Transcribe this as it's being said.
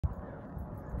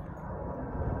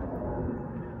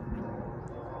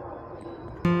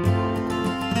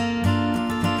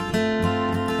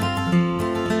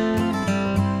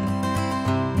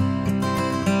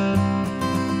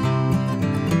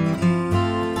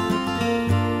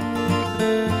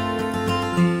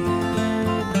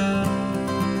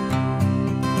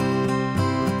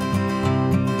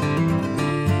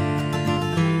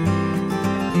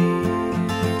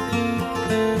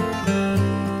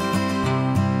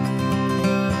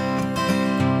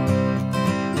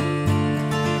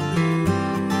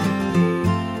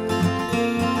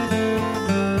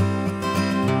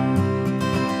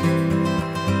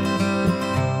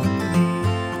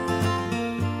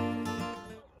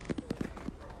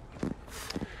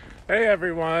Hey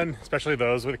everyone, especially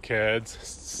those with kids.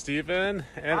 Stephen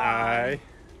and I.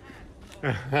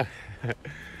 Good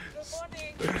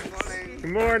morning.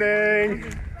 Good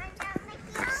morning.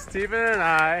 Stephen and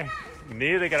I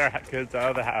need to get our kids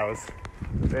out of the house.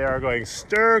 They are going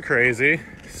stir crazy,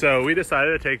 so we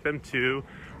decided to take them to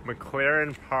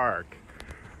McLaren Park.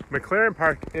 McLaren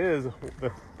Park is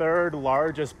the third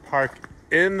largest park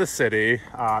in the city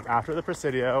after the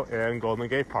Presidio and Golden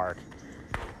Gate Park.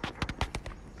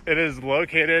 It is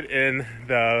located in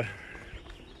the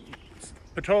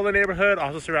Portola neighborhood,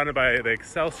 also surrounded by the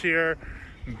Excelsior,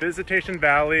 Visitacion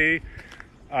Valley,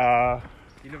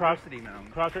 University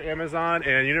Mountain. Crocker Amazon,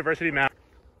 and University Mountain.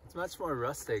 It's much more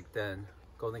rustic than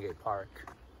Golden Gate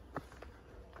Park.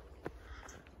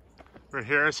 We're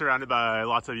here surrounded by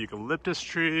lots of eucalyptus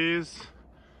trees.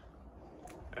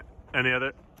 Any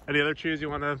other trees you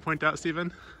want to point out,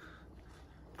 Stephen?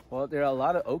 Well, there are a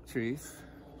lot of oak trees.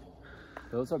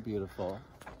 Those are beautiful.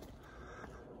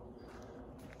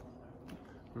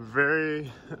 Very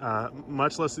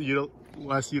much less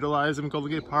utilized in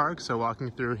Golden Gate Park, so walking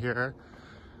through here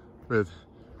with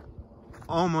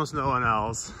almost no one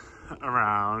else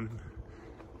around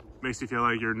makes you feel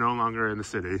like you're no longer in the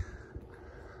city.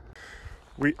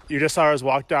 You just saw us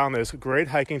walk down this great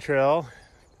hiking trail,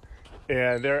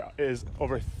 and there is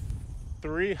over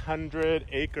 300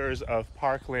 acres of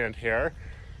parkland here.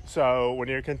 So when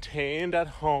you're contained at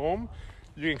home,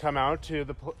 you can come out to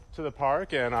the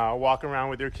park and walk around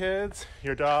with your kids,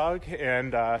 your dog,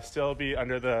 and still be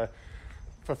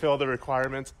fulfill the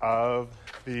requirements of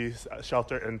the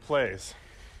shelter in place.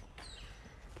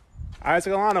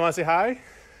 Isaac and Alana, want to say hi?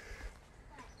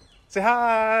 Say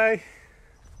hi.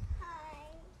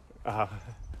 Hi.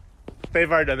 They've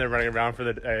already done their running around for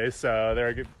the day, so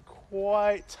they're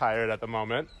quite tired at the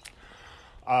moment.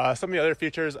 Some of the other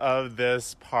features of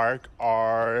this park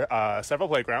are several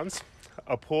playgrounds,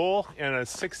 a pool, and a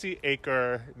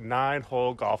 60-acre,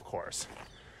 9-hole golf course.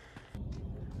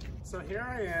 So here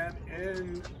I am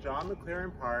in John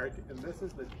McLaren Park, and this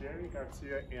is the Jerry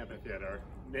Garcia Amphitheater,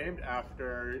 named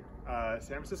after a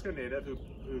San Francisco native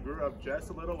who grew up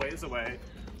just a little ways away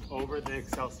over the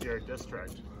Excelsior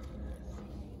district.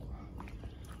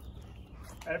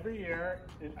 Every year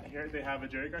here they have a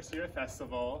Jerry Garcia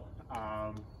festival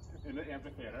in the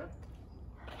amphitheater.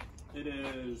 It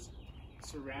is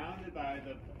surrounded by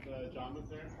the John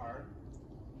McLaren Park,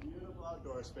 beautiful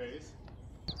outdoor space.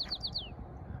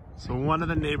 So one of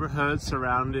the neighborhoods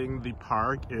surrounding the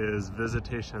park is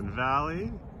Visitacion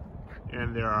Valley,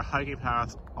 and there are hiking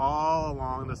paths all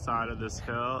along the side of this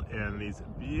hill and these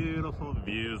beautiful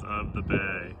views of the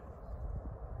bay.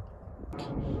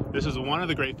 This is one of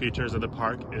the great features of the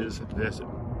park, is this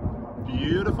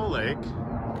beautiful lake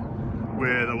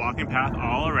with a walking path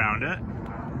all around it.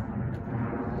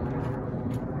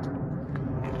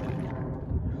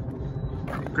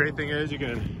 Great thing is you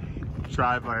can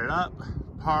drive right up,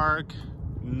 park,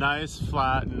 nice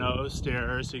flat, no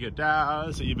stairs to get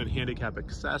down, so even handicap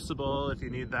accessible if you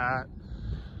need that.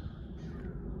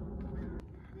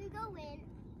 We go in.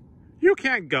 You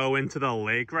can't go into the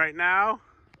lake right now.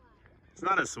 It's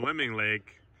not a swimming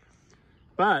lake.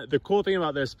 But the cool thing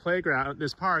about this park,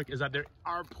 is that there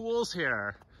are pools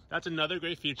here. That's another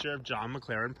great feature of John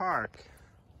McLaren Park.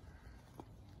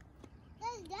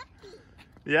 There's duckies.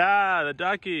 Yeah, the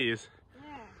duckies.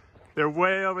 Yeah. They're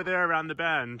way over there around the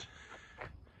bend.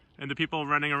 And the people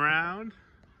running around.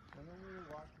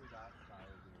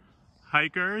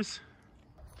 Hikers.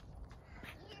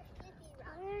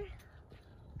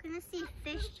 Gonna see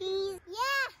fishies.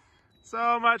 Yeah.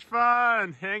 So much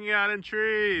fun hanging out in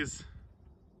trees.